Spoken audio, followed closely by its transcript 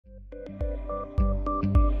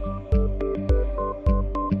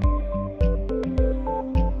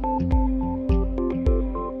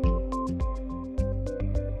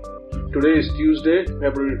Today is Tuesday,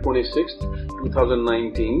 February 26th,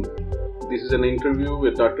 2019. This is an interview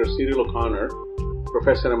with Dr. Cyril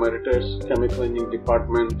Professor Emeritus, Chemical Engineering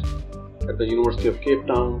Department at the University of Cape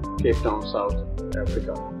Town, South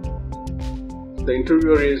Africa. The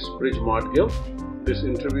interviewer is Brij Moudgil. This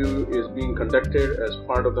interview is being conducted as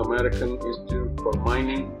part of the American Institute for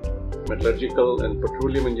Mining, Metallurgical and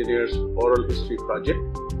Petroleum Engineers Oral History Project.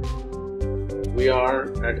 We are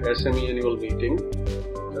at SME annual meeting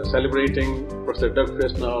celebrating Professor Doug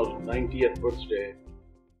Fresnel's 90th birthday.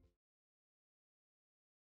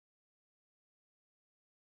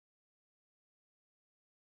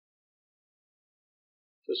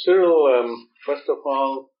 So Cyril, first of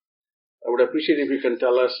all, I would appreciate if you can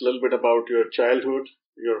tell us a little bit about your childhood,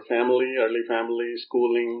 your family, early family,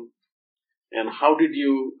 schooling, and how did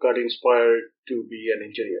you got inspired to be an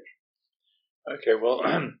engineer? Okay, well,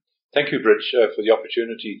 thank you, Brij, for the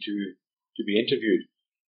opportunity to be interviewed.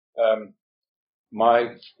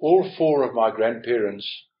 All four of my grandparents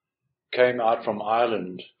came out from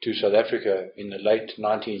Ireland to South Africa in the late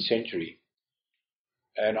 19th century.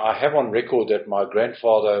 And I have on record that my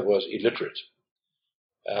grandfather was illiterate,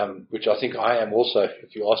 which I think I am also,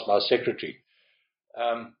 if you ask my secretary.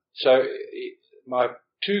 So my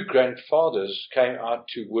two grandfathers came out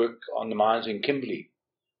to work on the mines in Kimberley,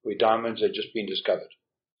 where diamonds had just been discovered.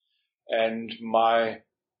 And my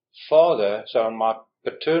father, so on my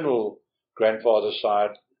paternal grandfather's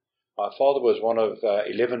side, my father was one of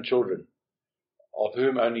 11 children, of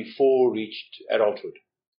whom only 4 reached adulthood.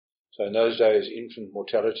 So in those days, infant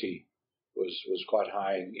mortality was quite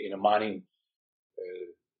high in a mining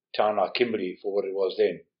town like Kimberley for what it was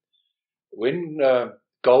then. When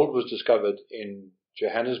gold was discovered in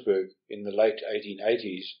Johannesburg in the late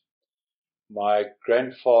 1880s, my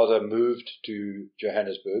grandfather moved to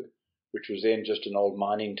Johannesburg, which was then just an old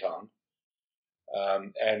mining town,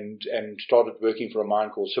 and started working for a mine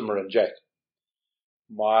called Simmer and Jack.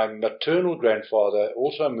 My maternal grandfather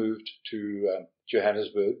also moved to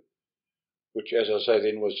Johannesburg, which, as I say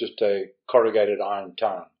then, was just a corrugated iron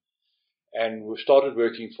town. And we started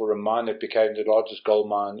working for a mine that became the largest gold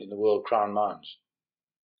mine in the world, Crown Mines.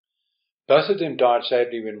 Both of them died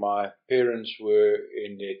sadly when my parents were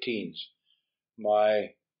in their teens.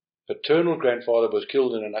 My paternal grandfather was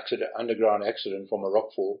killed in an underground accident from a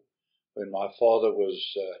rockfall when my father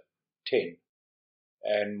was 10.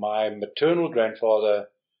 And my maternal grandfather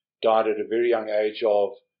died at a very young age of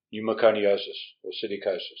pneumoconiosis or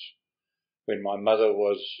silicosis. When my mother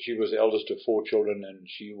she was the eldest of 4 children, and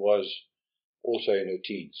she was also in her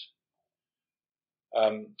teens.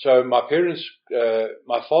 So my parents,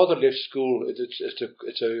 my father left school.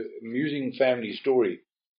 It's a amusing family story.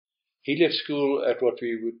 He left school at what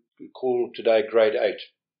we would call today grade 8,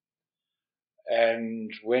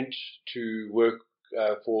 and went to work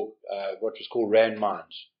for what was called Rand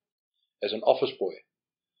Mines as an office boy.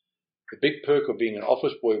 The big perk of being an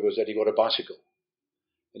office boy was that he got a bicycle,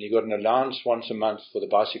 and he got an allowance once a month for the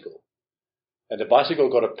bicycle. And the bicycle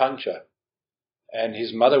got a puncture, and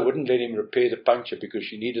his mother wouldn't let him repair the puncture because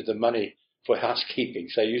she needed the money for housekeeping.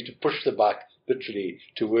 So he used to push the bike literally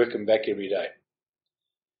to work and back every day.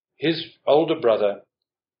 His older brother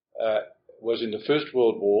was in the First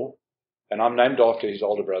World War, and I'm named after his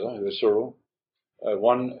older brother, who was Cyril,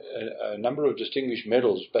 won a number of distinguished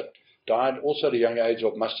medals, but died also at a young age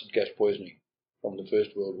of mustard gas poisoning from the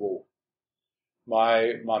First World War.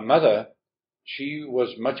 My mother, she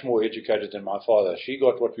was much more educated than my father. She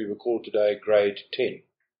got what we would call today grade 10,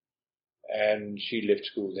 and she left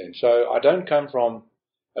school then. So I don't come from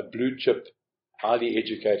a blue chip, highly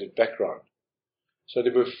educated background. So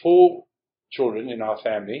there were 4 children in our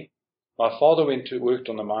family. My father worked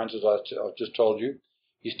on the mines, as I just told you.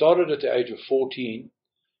 He started at the age of 14,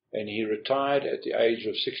 and he retired at the age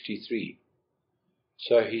of 63.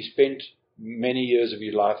 So he spent many years of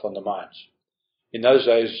his life on the mines. In those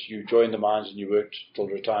days, you joined the mines and you worked till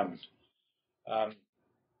retirement.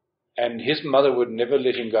 And his mother would never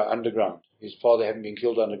let him go underground, his father having been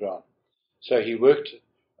killed underground. So he worked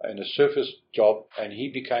in a surface job, and he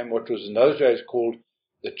became what was in those days called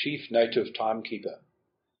the chief native timekeeper.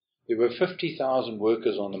 There were 50,000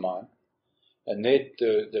 workers on the mine, and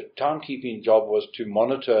the timekeeping job was to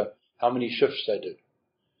monitor how many shifts they did.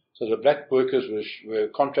 So the black workers were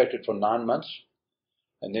contracted for 9 months,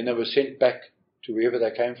 and then they were sent back to wherever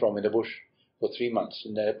they came from in the bush for 3 months,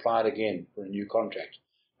 and they applied again for a new contract.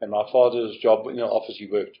 And my father's job in the office, he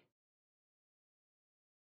worked.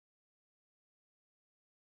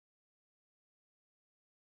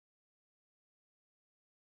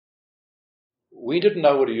 We didn't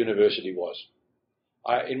know what a university was.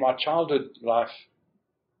 In my childhood life,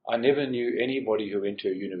 I never knew anybody who went to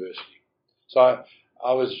a university. So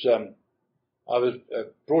I was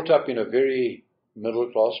brought up in a very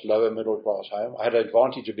lower middle class home. I had an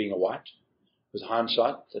advantage of being a white. With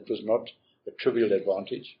hindsight, that was not a trivial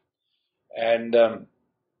advantage. And I'm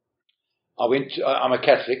a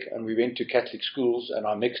Catholic, and we went to Catholic schools, and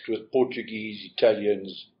I mixed with Portuguese,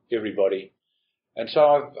 Italians, everybody. And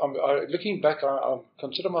so, looking back, I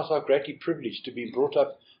consider myself greatly privileged to be brought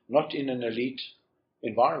up not in an elite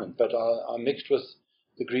environment, but I mixed with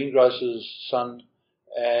the greengrocer's son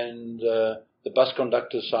and the bus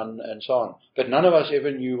conductor's son and so on. But none of us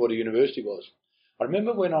ever knew what a university was. I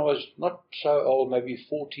remember when I was not so old, maybe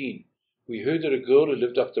 14, we heard that a girl who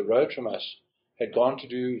lived up the road from us had gone to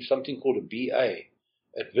do something called a BA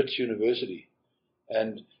at Wits University.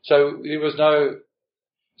 And so there was no...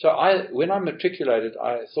 So when I matriculated,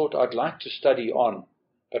 I thought I'd like to study on,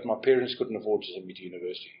 but my parents couldn't afford to send me to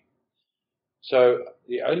university. So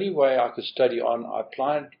the only way I could study on, I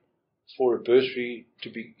applied for a bursary to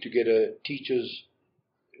get a teacher's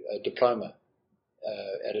diploma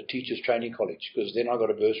at a teacher's training college, because then I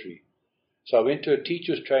got a bursary. So I went to a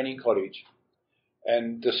teacher's training college,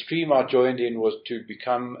 and the stream I joined in was to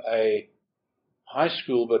become a high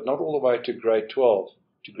school, but not all the way to grade 12,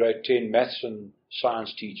 to grade 10 maths and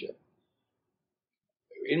science teacher.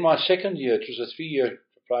 In my second year, it was a 3-year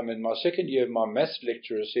diploma, in my second year, my maths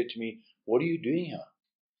lecturer said to me, "What are you doing here?"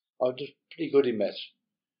 I was just pretty good in maths.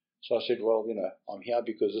 So I said, "Well, I'm here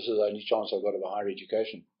because this is the only chance I've got of a higher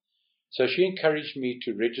education." So she encouraged me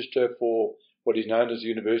to register for what is known as the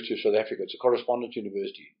University of South Africa. It's a correspondence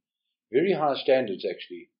university. Very high standards,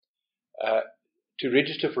 actually, to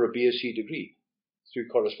register for a BSc degree through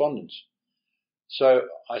correspondence. So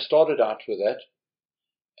I started out with that,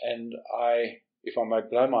 and if I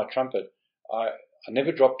might blow my trumpet, I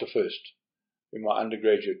never dropped a first in my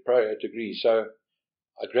undergraduate degree. So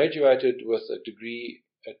I graduated with a degree,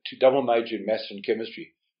 to double major in maths and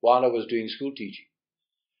chemistry while I was doing school teaching.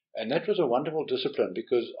 And that was a wonderful discipline,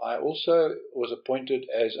 because I also was appointed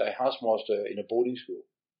as a housemaster in a boarding school.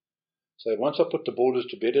 So once I put the boarders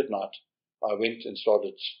to bed at night, I went and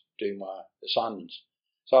started doing my assignments.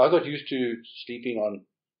 So I got used to sleeping on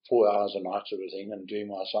 4 hours a night sort of thing and doing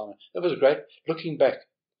my assignment. That was great. Looking back,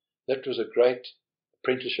 that was a great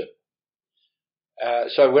apprenticeship.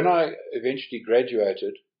 So when I eventually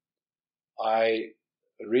graduated, I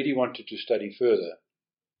really wanted to study further,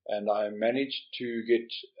 and I managed to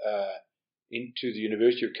get into the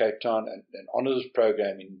University of Cape Town an honours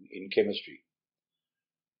program in chemistry.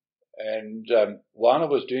 And while I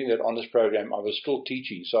was doing that honours program, I was still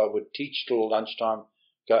teaching, so I would teach till lunchtime,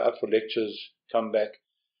 go up for lectures, come back.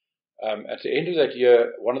 At the end of that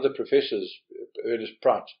year, one of the professors, Ernest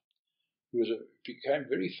Pratt, who became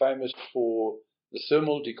very famous for the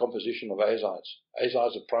thermal decomposition of azides.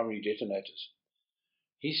 Azides are primary detonators.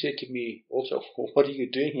 He said to me also, "What are you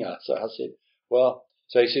doing here?" So I said,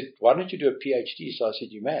 so he said, "Why don't you do a PhD?" So I said,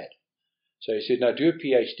 "You're mad." So he said, "No, do a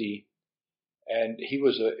PhD." And he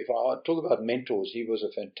was, if I talk about mentors, he was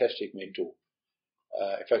a fantastic mentor.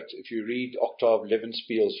 In fact, if you read Octave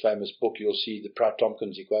Levenspiel's famous book, you'll see the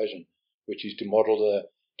Pratt-Tompkins equation, which is to model the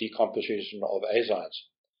decomposition of azides.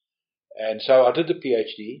 And so I did the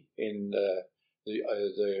PhD in the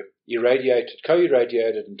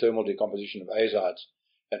co-irradiated and thermal decomposition of azides.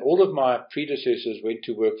 And all of my predecessors went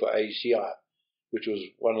to work for AECI, which was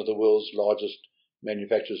one of the world's largest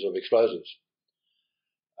manufacturers of explosives.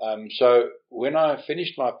 So when I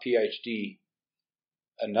finished my PhD,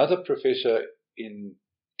 another professor in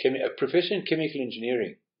chemical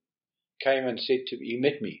engineering came and said to me, he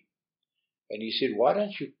met me, and he said, "Why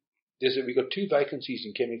don't you, we've got 2 vacancies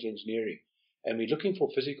in chemical engineering, and we're looking for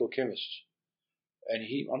physical chemists." And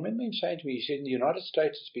I remember him saying to me, he said, "In the United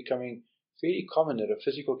States, it's becoming fairly common that a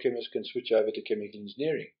physical chemist can switch over to chemical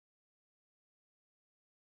engineering."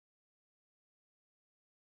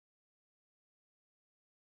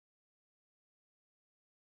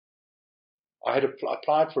 I had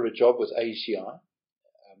applied for a job with AECI.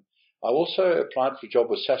 I also applied for a job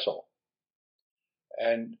with Sessel.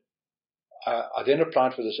 And I then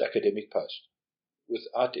applied for this academic post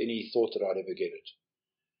without any thought that I'd ever get it.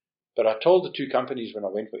 But I told the 2 companies when I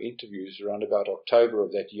went for interviews around about October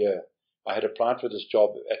of that year, I had applied for this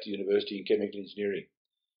job at the university in chemical engineering.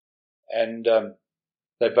 And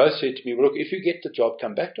they both said to me, "Well, look, if you get the job,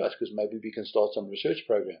 come back to us, because maybe we can start some research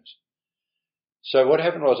programs." So what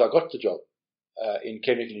happened was I got the job in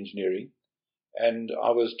chemical engineering, and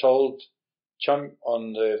I was told, "Chum,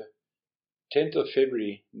 on the 10th of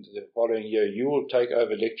February the following year, you will take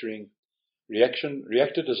over lecturing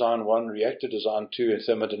Reactor Design 1, Reactor Design 2, and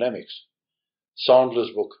Thermodynamics."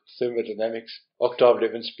 Sandler's book, Thermodynamics, Octave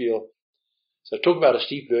Levenspiel. So talk about a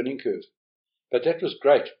steep learning curve. But that was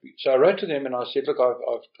great. So I wrote to them and I said, look,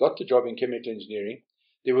 I've got the job in chemical engineering.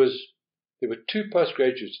 There were 2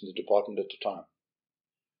 postgraduates in the department at the time.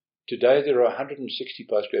 Today there are 160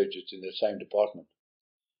 postgraduates in the same department.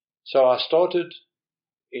 So I started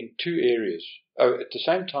in 2 areas. At the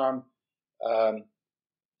same time,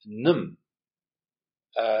 NIM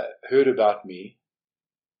heard about me,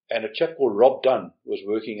 and a chap called Rob Dunn was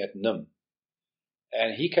working at NIM.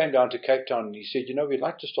 And he came down to Cape Town and he said, we'd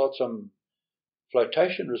like to start some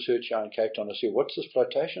flotation research here in Cape Town. I said, what's this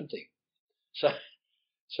flotation thing?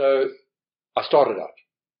 So I started out.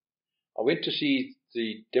 I went to see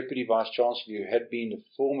the Deputy Vice Chancellor who had been the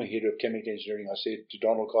former head of chemical engineering. I said to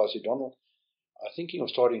Donald Carr, I said, Donald, I'm thinking of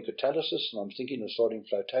starting catalysis and I'm thinking of starting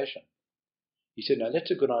flotation. He said, no,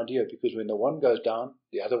 that's a good idea because when the one goes down,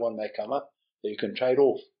 the other one may come up, so you can trade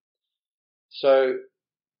off. So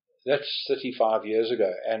that's 35 years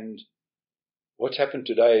ago. And what's happened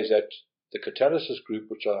today is that the catalysis group,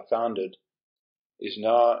 which I founded, is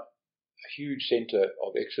now a huge center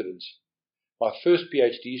of excellence. My first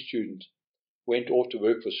PhD student went off to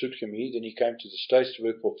work for Sutchemi, then he came to the States to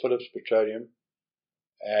work for Phillips Petroleum,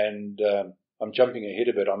 and I'm jumping ahead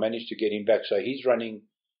a bit. I managed to get him back. So he's running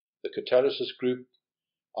the catalysis group.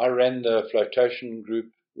 I ran the flotation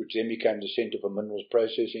group, which then became the Center for Minerals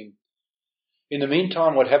Processing. In the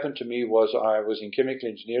meantime, what happened to me was I was in chemical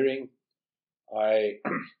engineering.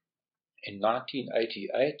 In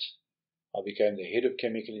 1988, I became the head of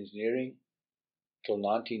chemical engineering till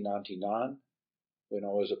 1999, when I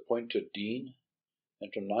was appointed dean.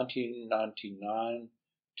 And from 1999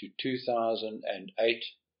 to 2008,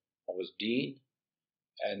 I was dean,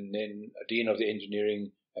 and then a dean of the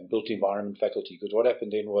engineering and built environment faculty. Because what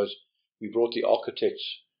happened then was we brought the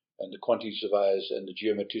architects and the quantity surveyors and the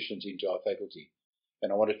geometricians into our faculty.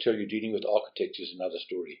 And I want to tell you, dealing with architects is another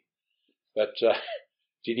story. But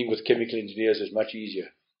dealing with chemical engineers is much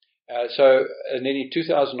easier. And then in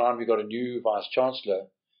 2009, we got a new vice chancellor,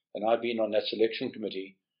 and I've been on that selection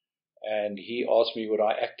committee. And he asked me would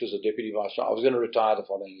I act as a deputy vice chancellor. I was going to retire the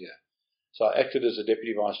following year. So I acted as a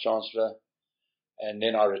deputy vice chancellor, and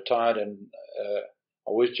then I retired. And I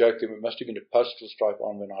always joke that it must have been a postal strike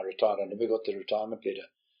on when I retired. I never got the retirement letter,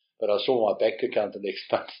 but I saw my bank account the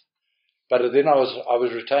next month. But then I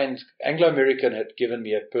was retained. Anglo American had given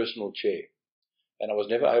me a personal chair, and I was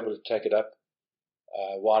never able to take it up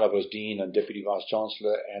while I was dean and deputy vice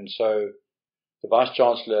chancellor. And so the vice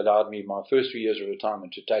chancellor allowed me my first 3 years of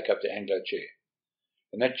retirement to take up the Anglo chair.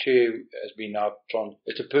 And that chair has been now,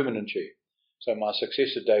 it's a permanent chair. So my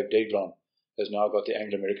successor, Dave Deglon, has now got the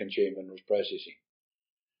Anglo American chair in minerals processing.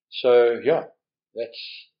 So, yeah,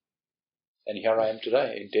 and here I am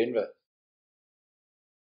today in Denver.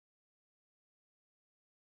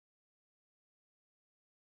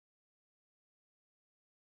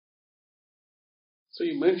 So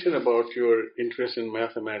you mentioned about your interest in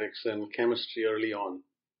mathematics and chemistry early on,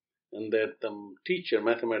 and that the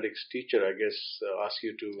mathematics teacher, I guess, asked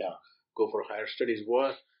you to go for higher studies.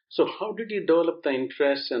 So how did you develop the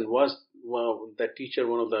interest, and was that teacher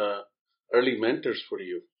one of the early mentors for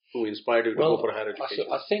you who inspired you to go for higher education?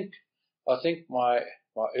 I think my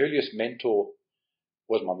earliest mentor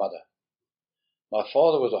was my mother. My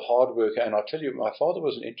father was a hard worker, and I'll tell you, my father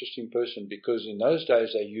was an interesting person because in those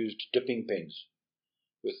days they used dipping pens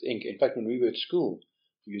with ink. In fact, when we were at school,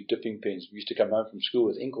 we used dipping pens. We used to come home from school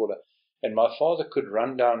with ink water. And my father could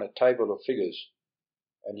run down a table of figures,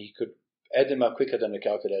 and he could add them up quicker than a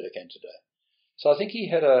calculator can today. So I think he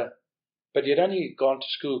had but he had only gone to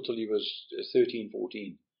school till he was 13,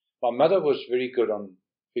 14. My mother was very good on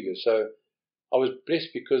figures. So I was blessed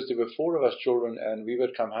because there were 4 of us children, and we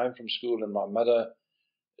would come home from school, and my mother,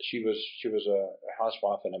 she was a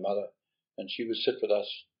housewife and a mother, and she would sit with us,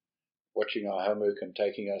 watching our homework and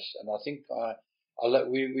taking us. And I think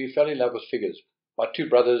we fell in love with figures. My 2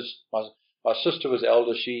 brothers, my sister was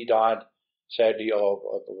elder. She died, sadly, of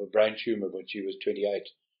a brain tumor when she was 28.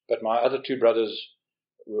 But my other 2 brothers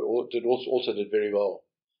also did very well.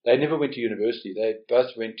 They never went to university. They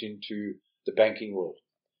both went into the banking world.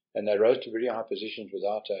 And they rose to very high positions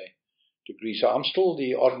without a degree. So I'm still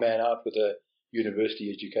the odd man out with a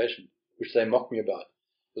university education, which they mock me about.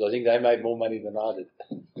 Because I think they made more money than I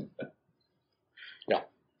did. Yeah.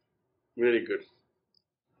 Very good.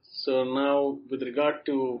 So now, with regard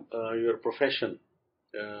to your profession,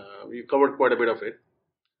 you covered quite a bit of it.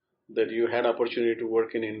 That you had opportunity to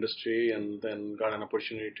work in industry and then got an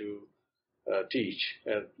opportunity to teach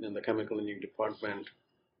in the chemical engineering department.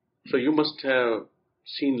 So you must have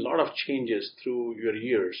seen a lot of changes through your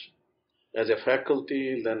years as a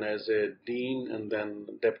faculty, then as a dean, and then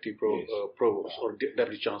deputy provost or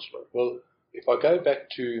deputy chancellor. Well, if I go back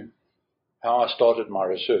to how I started my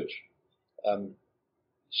research.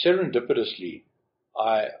 Serendipitously,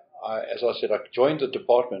 as I said, I joined the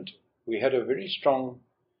department. We had a very strong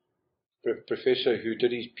professor who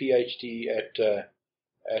did his PhD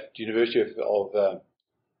at University of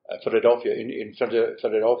Philadelphia in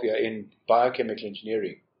Philadelphia in biochemical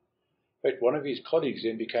engineering. In fact, one of his colleagues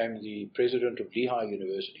then became the president of Lehigh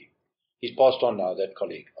University. He's passed on now, that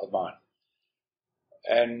colleague of mine.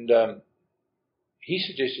 And he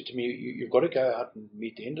suggested to me, you've got to go out and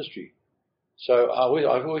meet the industry. So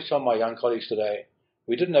I've always told my young colleagues today,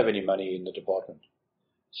 we didn't have any money in the department.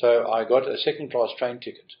 So I got a second-class train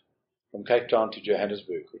ticket from Cape Town to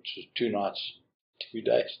Johannesburg, which was 2 nights, 2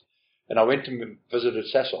 days. And I went and visited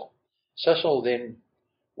Sessel. Sessel then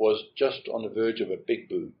was just on the verge of a big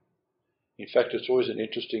boom. In fact, it's always an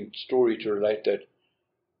interesting story to relate that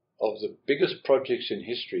of the biggest projects in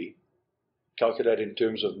history, calculated in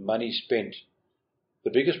terms of money spent,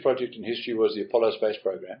 the biggest project in history was the Apollo space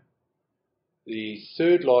program. The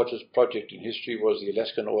third largest project in history was the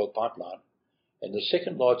Alaskan oil pipeline. And the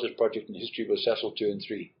second largest project in history was Sessel 2 and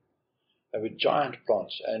 3. They were giant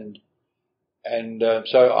plants.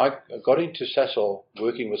 So I got into Sessel,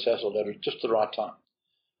 working with Sessel, at just the right time.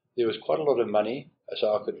 There was quite a lot of money,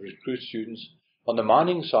 so I could recruit students. On the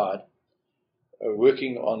mining side,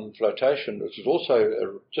 working on flotation, which was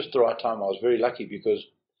also just the right time. I was very lucky because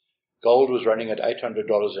gold was running at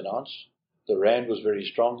 $800 an ounce. The rand was very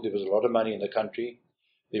strong. There was a lot of money in the country.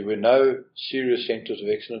 There were no serious centres of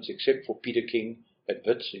excellence except for Peter King at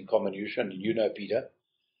Wits in comminution, and you know Peter.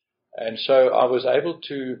 And so I was able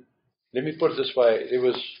to, let me put it this way, there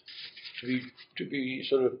was, to be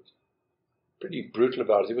sort of pretty brutal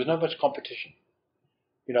about it, there was not much competition.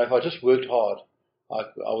 You know, if I just worked hard,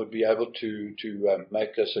 I would be able to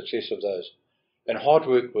make a success of those. And hard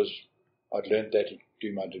work was, I'd learned that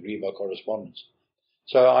doing my degree by correspondence.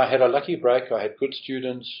 So I had a lucky break. I had good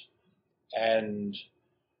students, and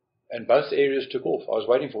both areas took off. I was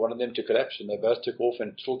waiting for one of them to collapse, and they both took off.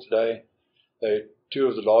 And till today, they're 2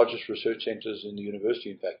 of the largest research centres in the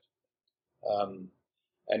university, in fact.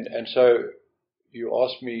 And so you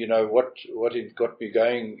asked me, you know, what it got me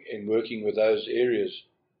going in working with those areas.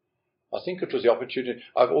 I think it was the opportunity.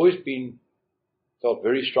 I've always felt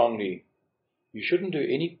very strongly, you shouldn't do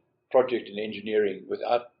any project in engineering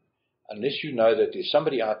unless you know that there's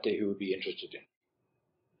somebody out there who would be interested in.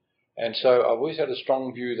 And so I've always had a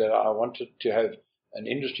strong view that I wanted to have an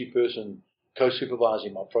industry person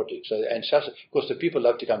co-supervising my project. So, and Sessel, of course, the people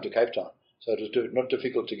love to come to Cape Town, so it was not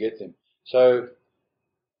difficult to get them. So,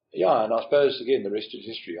 yeah, and I suppose again the rest is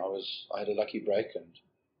history. I had a lucky break,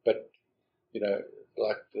 but you know,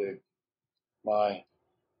 like my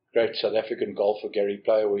great South African golfer Gary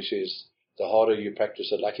Player always says, the harder you practice,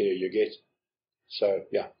 the luckier you get. So,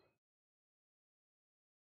 yeah.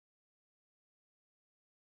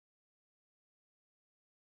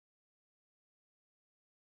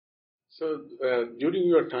 So during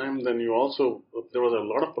your time, then there was a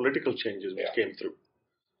lot of political changes which came through.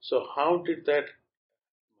 So how did that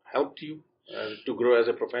help you to grow as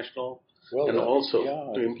a professional and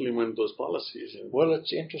also to implement those policies? Well,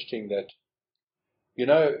 it's interesting that, you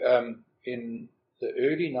know, in the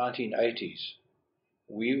early 1980s,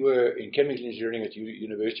 we were in chemical engineering at the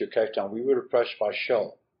University of Cape Town. We were approached by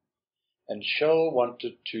Shell, and Shell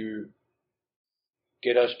wanted to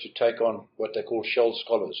get us to take on what they call Shell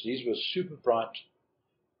Scholars. These were super bright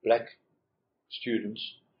black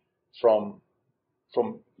students from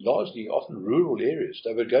largely often rural areas.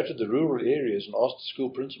 They would go to the rural areas and ask the school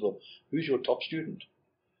principal, who's your top student?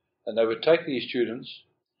 And they would take these students,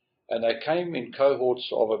 and they came in cohorts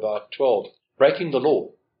of about 12, breaking the law.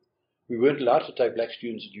 We weren't allowed to take black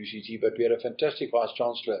students at UCT, but we had a fantastic Vice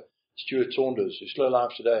Chancellor, Stuart Saunders, who's still alive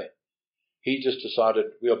today. He just decided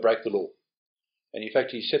we'll break the law. And in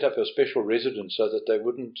fact, he set up a special residence so that they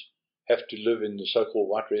wouldn't have to live in the so-called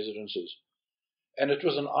white residences. And it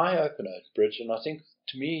was an eye-opener at Brij, and I think,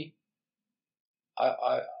 to me,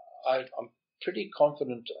 I'm pretty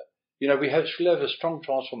confident. You know, we still have a strong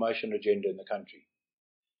transformation agenda in the country.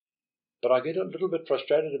 But I get a little bit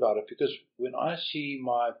frustrated about it because when I see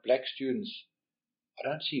my black students, I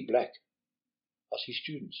don't see black. I see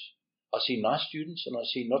students. I see nice students, and I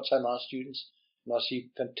see not so nice students, and I see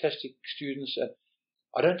fantastic students, and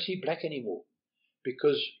I don't see black anymore,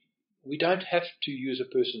 because we don't have to use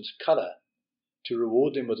a person's colour to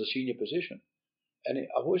reward them with a senior position. And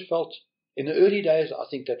I've always felt, in the early days, I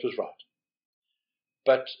think that was right.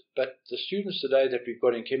 But the students today that we've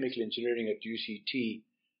got in chemical engineering at UCT,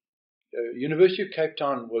 University of Cape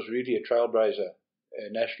Town was really a trailblazer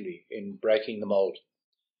nationally in breaking the mould.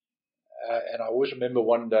 And I always remember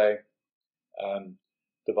one day,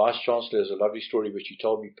 the Vice-Chancellor has a lovely story which he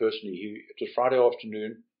told me personally. It was Friday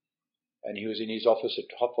afternoon, and he was in his office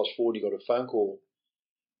at 4:30. He got a phone call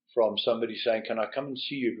from somebody saying, "Can I come and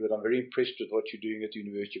see you? Because I'm very impressed with what you're doing at the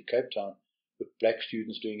University of Cape Town with black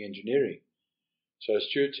students doing engineering." So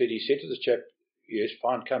Stuart said, he said to the chap, "Yes,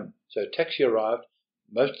 fine, come." So a taxi arrived.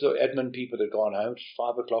 Most of the admin people had gone home. It was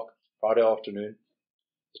 5 o'clock, Friday afternoon.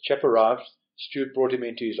 The chap arrived. Stuart brought him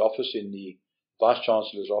into his office in the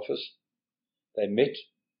Vice-Chancellor's office. They met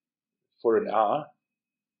for an hour.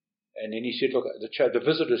 And then he said, "Look," the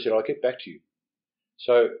visitor said, "I'll get back to you."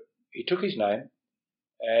 So he took his name.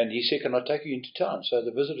 And he said, "Can I take you into town?" So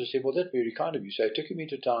the visitor said, "Well, that's very kind of you." So he took him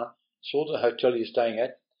into town, saw the hotel he was staying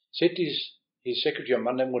at, said to his secretary on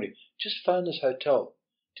Monday morning, "Just phone this hotel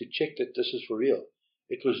to check that this is for real."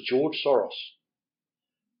 It was George Soros,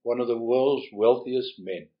 one of the world's wealthiest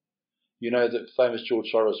men. You know, the famous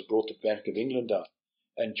George Soros brought the Bank of England down.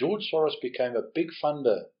 And George Soros became a big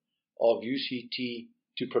funder of UCT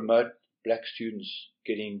to promote black students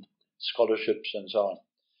getting scholarships and so on.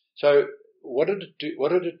 So what did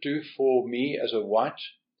it do for me as a white?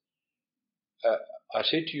 I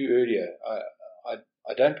said to you earlier, I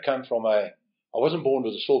don't come from I wasn't born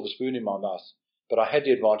with a silver spoon in my mouth, but I had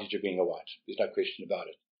the advantage of being a white. There's no question about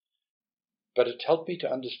it. But it helped me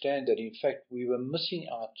to understand that, in fact, we were missing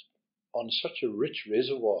out on such a rich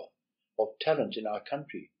reservoir of talent in our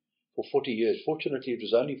country for 40 years. Fortunately, it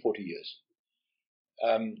was only 40 years.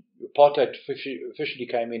 Apartheid officially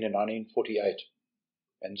came in 1948.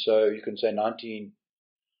 And so you can say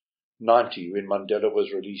 1990, when Mandela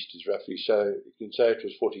was released, is roughly. So you can say it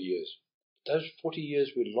was 40 years. Those 40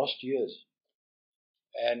 years were lost years.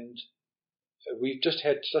 And we've just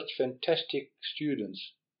had such fantastic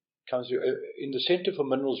students come through. In the Center for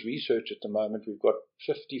Minerals Research at the moment, we've got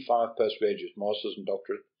 55 postgraduates, masters and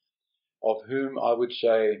doctorates, of whom I would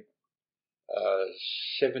say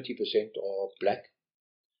 70% are black.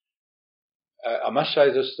 I must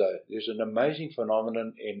say this, though. There's an amazing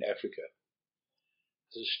phenomenon in Africa.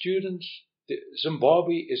 The students,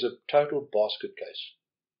 Zimbabwe is a total basket case.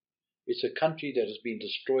 It's a country that has been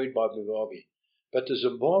destroyed by Mugabe. But the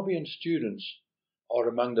Zimbabwean students are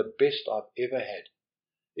among the best I've ever had.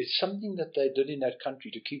 It's something that they did in that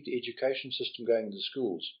country to keep the education system going in the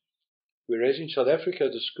schools. Whereas in South Africa,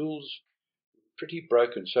 the schools were pretty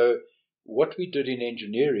broken. So what we did in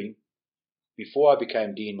engineering, before I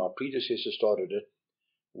became dean, my predecessor started it,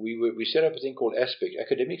 we set up a thing called ASPEC,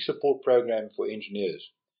 Academic Support Program for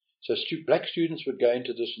Engineers. So black students would go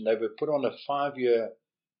into this and they were put on a 5-year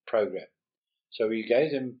program. So we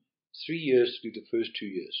gave them 3 years to do the first 2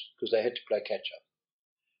 years because they had to play catch up.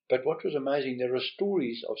 But what was amazing, there are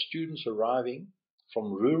stories of students arriving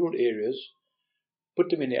from rural areas, put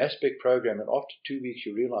them in the ASPEC program, and after 2 weeks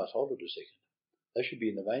you realize, hold it a second, they should be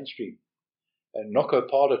in the mainstream. And Noko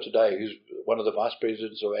Parler today, who's one of the vice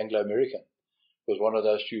presidents of Anglo American, was one of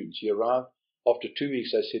those students. He arrived. After 2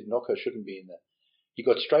 weeks, they said Noko shouldn't be in there. He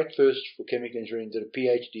got straight first for chemical engineering, did a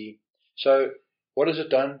PhD. So what has it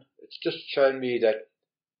done? It's just shown me that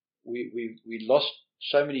we lost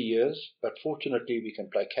so many years, but fortunately we can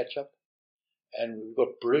play catch up. And we've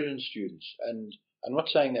got brilliant students. And I'm not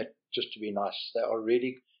saying that just to be nice. They are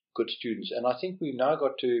really good students. And I think we've now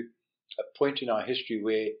got to a point in our history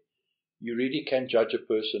where you really can judge a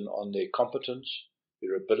person on their competence,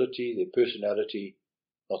 their ability, their personality,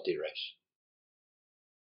 not their race.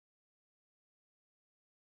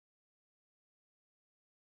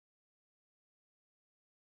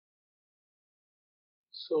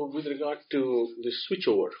 So with regard to the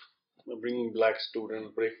switchover, bringing black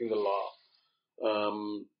students, breaking the law,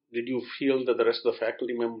 did you feel that the rest of the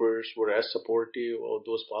faculty members were as supportive of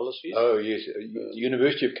those policies? Oh, yes. The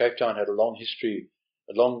University of Cape Town had a long history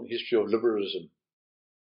of liberalism.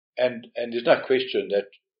 And there's no question that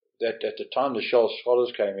at the time the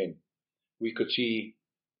scholars came in, we could see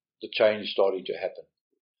the change starting to happen.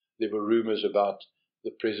 There were rumors about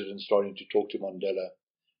the president starting to talk to Mandela.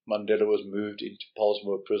 Mandela was moved into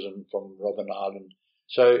Pollsmoor prison from Robben Island.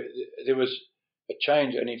 So there was a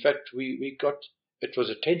change. And in fact, it was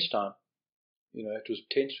a tense time. You know, it was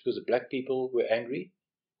tense because the black people were angry,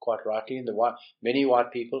 quite rightly, and many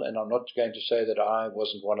white people, and I'm not going to say that I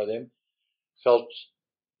wasn't one of them, felt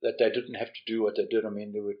that they didn't have to do what they did. I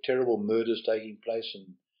mean, there were terrible murders taking place,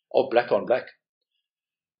 and black on black.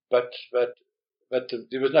 But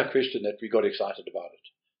there was no question that we got excited about it.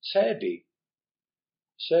 Sadly,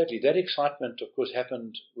 that excitement, of course,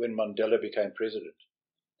 happened when Mandela became president.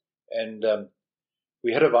 And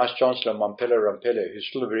we had a vice-chancellor, Mandela Rampele, who's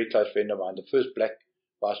still a very close friend of mine, the first black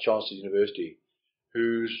vice-chancellor of the university,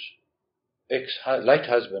 whose late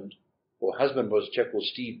husband, or husband, was a chap called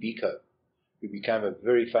Steve Biko, who became a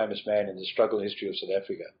very famous man in the struggle history of South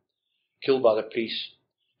Africa, killed by the police.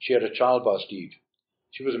 She had a child by Steve.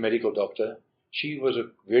 She was a medical doctor. She was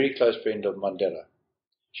a very close friend of Mandela.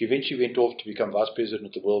 She eventually went off to become vice president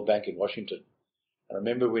of the World Bank in Washington. I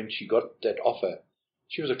remember when she got that offer,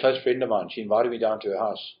 she was a close friend of mine. She invited me down to her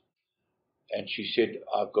house. And she said,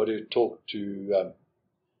 I've got to talk to,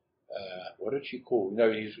 what did she call?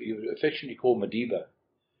 No, he was affectionately called Madiba.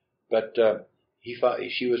 But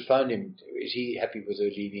she was phoned him, is he happy with her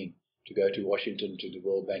leaving to go to Washington to the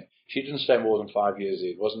World Bank? She didn't stay more than 5 years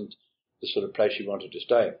there. It wasn't the sort of place she wanted to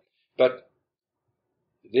stay. But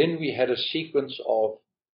then we had a sequence of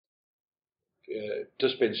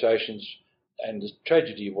dispensations, and the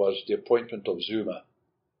tragedy was the appointment of Zuma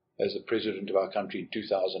as the president of our country in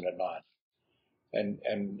 2009.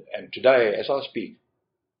 And today, as I speak,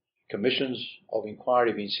 commissions of inquiry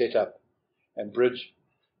have been set up, and Brij,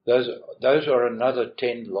 those are another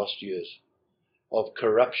 10 lost years of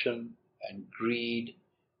corruption and greed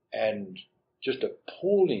and just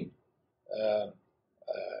appalling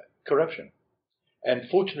corruption. And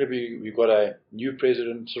fortunately, we've got a new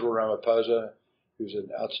president, Cyril Ramaphosa, who's an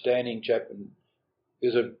outstanding chap, and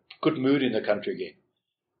there's a good mood in the country again.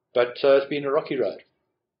 But it's been a rocky road.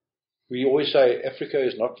 We always say Africa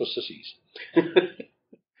is not for sissies.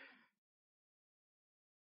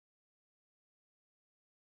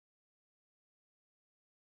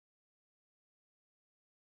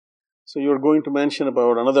 So you're going to mention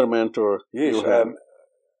about another mentor. Yes.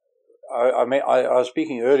 I was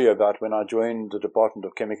speaking earlier about when I joined the Department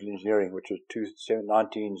of Chemical Engineering, which was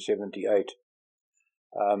 1978,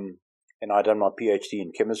 and I'd done my PhD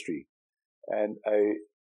in chemistry. And a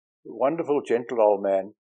wonderful, gentle old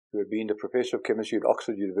man who had been the professor of chemistry at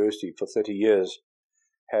Oxford University for 30 years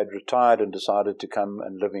had retired and decided to come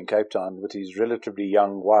and live in Cape Town with his relatively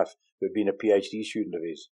young wife, who had been a PhD student of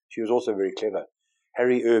his. She was also very clever.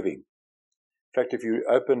 Harry Irving. In fact, if you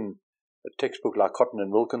open a textbook like Cotton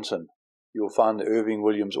and Wilkinson, you'll find the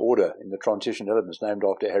Irving-Williams order in the transition elements named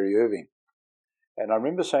after Harry Irving. And I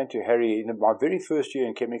remember saying to Harry, in my very first year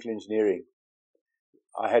in chemical engineering,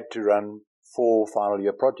 I had to run 4 final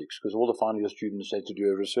year projects because all the final year students had to do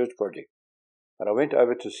a research project. And I went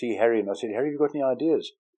over to see Harry and I said, Harry, have you got any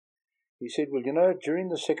ideas? He said, well, during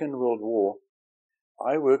the Second World War,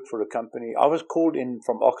 I worked for a company. I was called in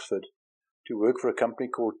from Oxford to work for a company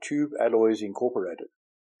called Tube Alloys Incorporated.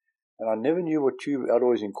 And I never knew what Tube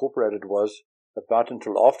Alloys Incorporated was about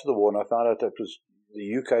until after the war, and I found out that it was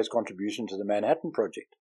the UK's contribution to the Manhattan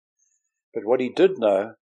Project. But what he did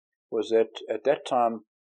know was that at that time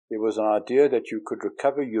there was an idea that you could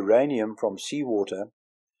recover uranium from seawater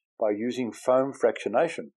by using foam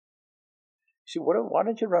fractionation. See, why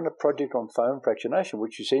don't you run a project on foam fractionation,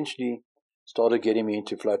 which essentially started getting me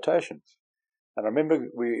into flotation. And I remember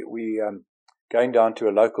we going down to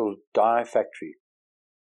a local dye factory,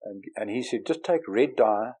 and he said, just take red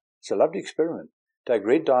dye. It's a lovely experiment. Take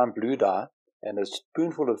red dye and blue dye and a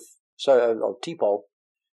spoonful of tea pulp,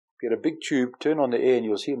 get a big tube, turn on the air, and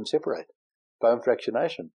you'll see them separate. Foam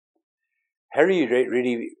fractionation. Harry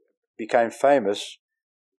really became famous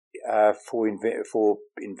for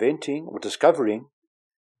inventing or discovering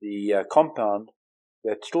the compound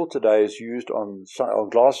that still today is used on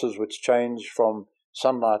glasses which change from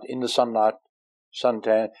sunlight, in the sunlight,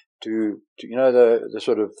 suntan, to the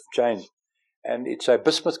sort of change. And it's a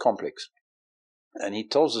bismuth complex. And he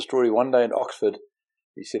tells the story one day in Oxford.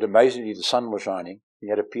 He said, amazingly, the sun was shining. He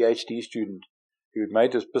had a PhD student who had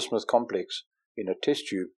made this bismuth complex in a test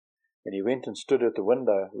tube. And he went and stood at the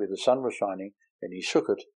window where the sun was shining, and he shook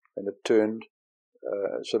it, and it turned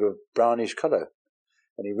sort of brownish color.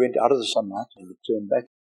 And he went out of the sunlight, and it turned back.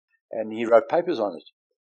 And he wrote papers on it.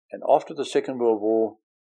 And after the Second World War,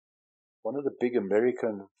 one of the big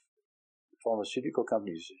American pharmaceutical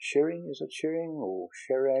companies, Schering or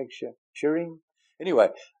Sherag? Schering? Anyway,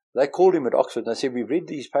 they called him at Oxford and they said, we've read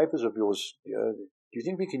these papers of yours. Do you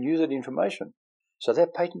think we can use that information? So they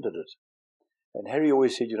patented it. And Harry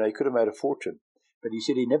always said, he could have made a fortune. But he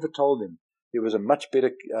said he never told them there was a much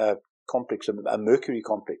better complex, a mercury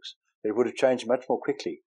complex, that would have changed much more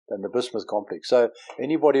quickly than the bismuth complex. So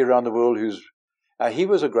anybody around the world he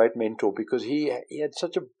was a great mentor because he had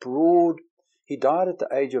such a broad, he died at the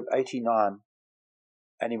age of 89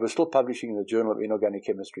 and he was still publishing in the Journal of Inorganic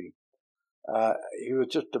Chemistry. He was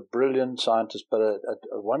just a brilliant scientist, but a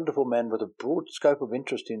wonderful man with a broad scope of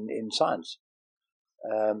interest in science.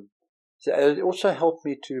 So it also helped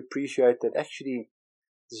me to appreciate that actually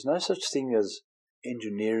there's no such thing as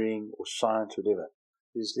engineering or science, whatever.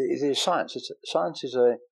 There's science. Science is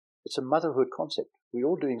a motherhood concept. We're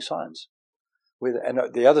all doing science. And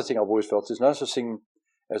the other thing I've always felt, there's no such thing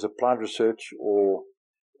as applied research or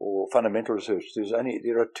fundamental research.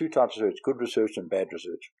 There are two types of research: good research and bad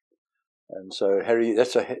research. And so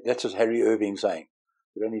that's a Harry Irving saying.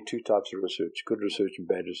 There are only two types of research: good research and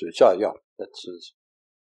bad research. So yeah, that's it.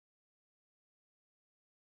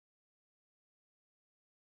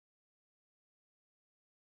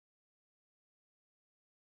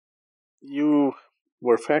 You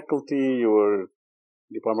were faculty, you were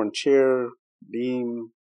department chair,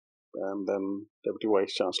 dean, and then deputy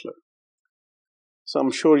vice chancellor. So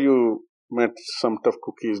I'm sure you met some tough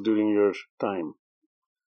cookies during your time.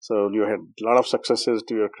 So you had a lot of successes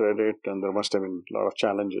to your credit, and there must have been a lot of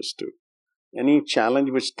challenges too. Any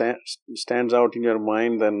challenge which stands out in your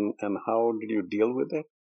mind, and how did you deal with it?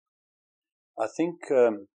 I think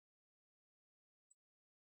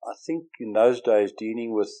in those days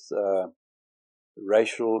dealing with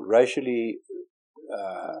racially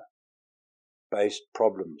based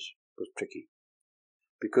problems was tricky,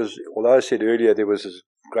 because although I said earlier there was this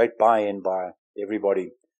great buy-in by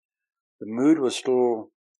everybody, the mood was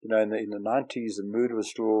still, in the 90s, the mood was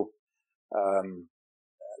still,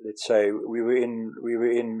 let's say we were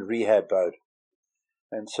in rehab mode,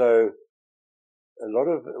 and so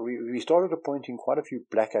we started appointing quite a few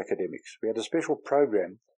black academics. We had a special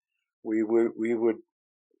program. We would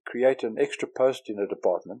create an extra post in a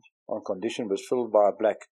department on condition was filled by a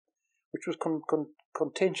black, which was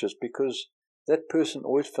contentious because that person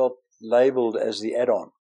always felt labeled as the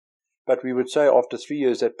add-on. But we would say after 3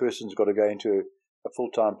 years that person's got to go into a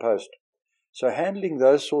full-time post. So handling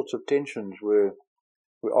those sorts of tensions were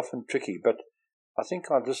often tricky. But I think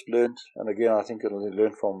I just learned, and again I think I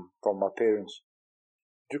learned from my parents,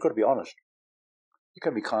 you've got to be honest. You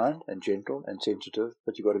can be kind and gentle and sensitive,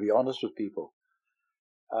 but you've got to be honest with people.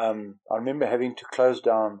 I remember having to close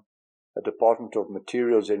down a department of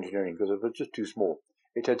materials engineering because it was just too small.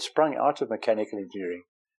 It had sprung out of mechanical engineering,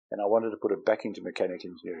 and I wanted to put it back into mechanical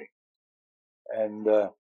engineering. And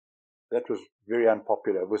that was very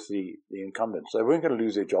unpopular with the incumbents. They weren't going to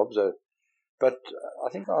lose their jobs, but I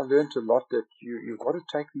think I learned a lot that you've got to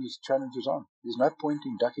take these challenges on. There's no point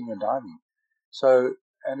in ducking and diving. So,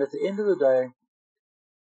 and at the end of the day,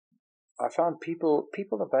 I found people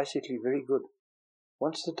are basically very good.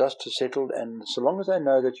 Once the dust has settled, and so long as they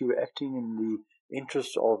know that you were acting in the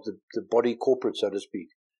interests of the body corporate, so to speak,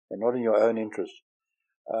 and not in your own interest.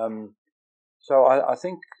 So I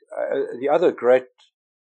think the other great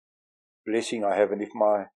blessing I have, and if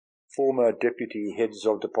my former deputy heads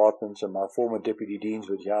of departments and my former deputy deans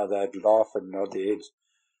would hear, they'd laugh and nod their heads.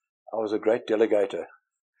 I was a great delegator,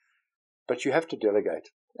 but you have to delegate,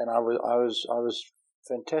 and I was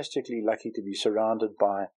fantastically lucky to be surrounded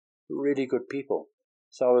by really good people.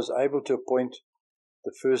 So I was able to appoint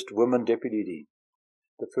the first woman deputy dean,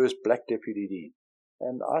 the first black deputy dean,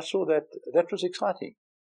 and I saw that was exciting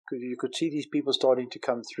because you could see these people starting to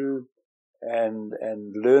come through and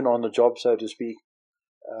learn on the job, so to speak.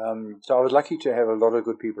 So I was lucky to have a lot of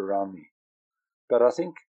good people around me. But I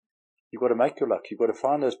think you've got to make your luck. You've got to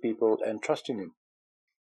find those people and trust in them.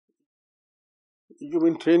 You've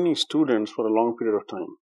been training students for a long period of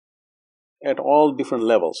time at all different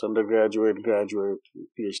levels, undergraduate, graduate,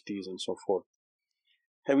 PhDs, and so forth.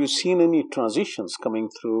 Have you seen any transitions coming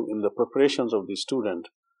through in the preparations of the student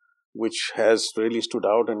which has really stood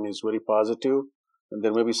out and is very positive? And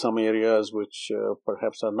there may be some areas which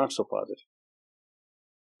perhaps are not so positive.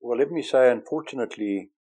 Well, let me say,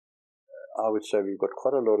 unfortunately, I would say we've got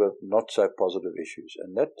quite a lot of not so positive issues.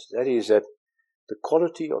 And that is that the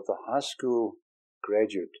quality of the high school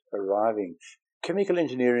graduate arriving, chemical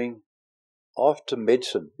engineering after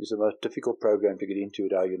medicine is the most difficult program to get into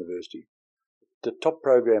at our university. The top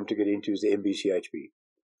program to get into is the MBCHB.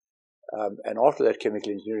 And after that,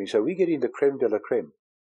 chemical engineering. So we get in the creme de la creme.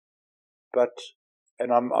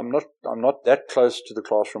 And I'm not that close to the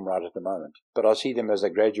classroom right at the moment, but I see them as they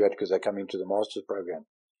graduate because they come into the master's program.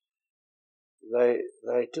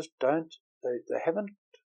 They just don't,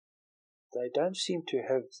 they don't seem to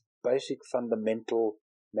have basic fundamental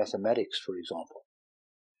mathematics, for example.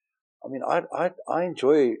 I mean, I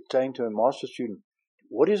enjoy saying to a master's student,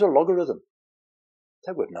 what is a logarithm?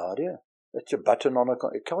 They've got no idea. It's a button on a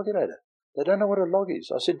calculator. They don't know what a log is.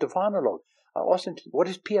 I said, define a log. I asked them, what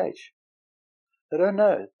is pH? They don't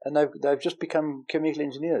know, and they've just become chemical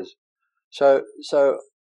engineers. So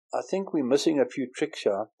I think we're missing a few tricks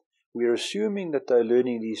here. We're assuming that they're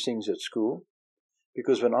learning these things at school,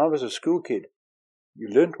 because when I was a school kid, you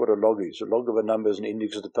learned what a log is. A log of a number is an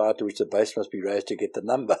index of the power to which the base must be raised to get the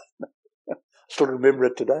number. I still remember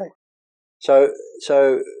it today. So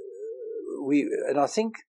and I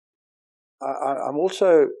think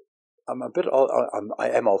I'm a bit old. I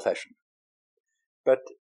am old-fashioned, but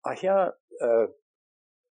I hear,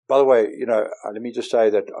 by the way, let me just say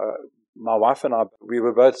that my wife and I, we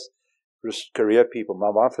were both career people. My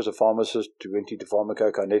wife was a pharmacist who went into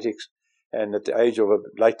pharmacokinetics, and at the age of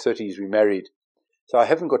late 30s, we married. So I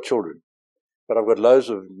haven't got children, but I've got loads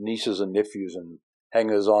of nieces and nephews and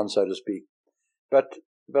hangers on, so to speak. But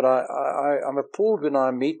I'm appalled when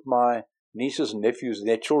I meet my nieces and nephews and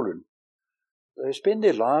their children. They spend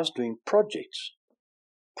their lives doing projects,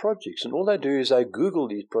 and all they do is they Google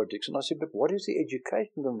these projects. And I say, but what is the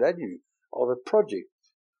educational value of a project?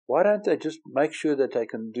 Why don't they just make sure that they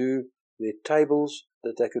can do their tables,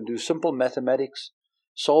 that they can do simple mathematics,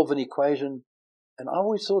 solve an equation? And I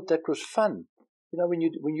always thought that was fun. When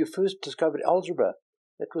you first discovered algebra,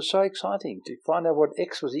 that was so exciting to find out what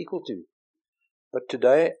x was equal to. But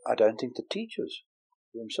today, I don't think the teachers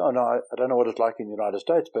themselves. Now, I don't know what it's like in the United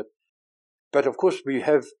States, but of course we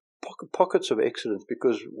have pockets of excellence,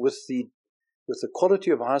 because with the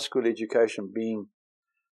quality of high school education being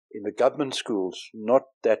in the government schools not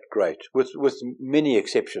that great, with many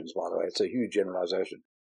exceptions, by the way, it's a huge generalization.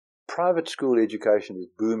 Private school education is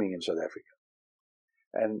booming in South Africa,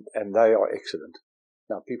 and they are excellent.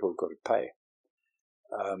 Now people have got to pay,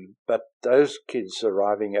 but those kids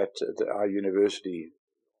arriving at our university,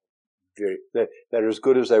 they're as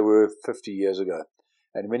good as they were 50 years ago.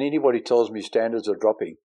 And when anybody tells me standards are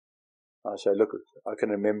dropping, I say, look, I can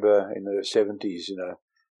remember in the 70s,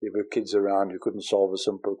 there were kids around who couldn't solve a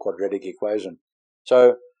simple quadratic equation.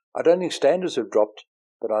 So I don't think standards have dropped,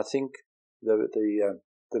 but I think the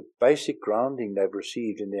basic grounding they've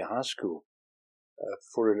received in their high school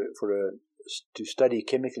to study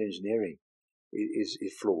chemical engineering is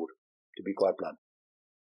flawed, to be quite blunt.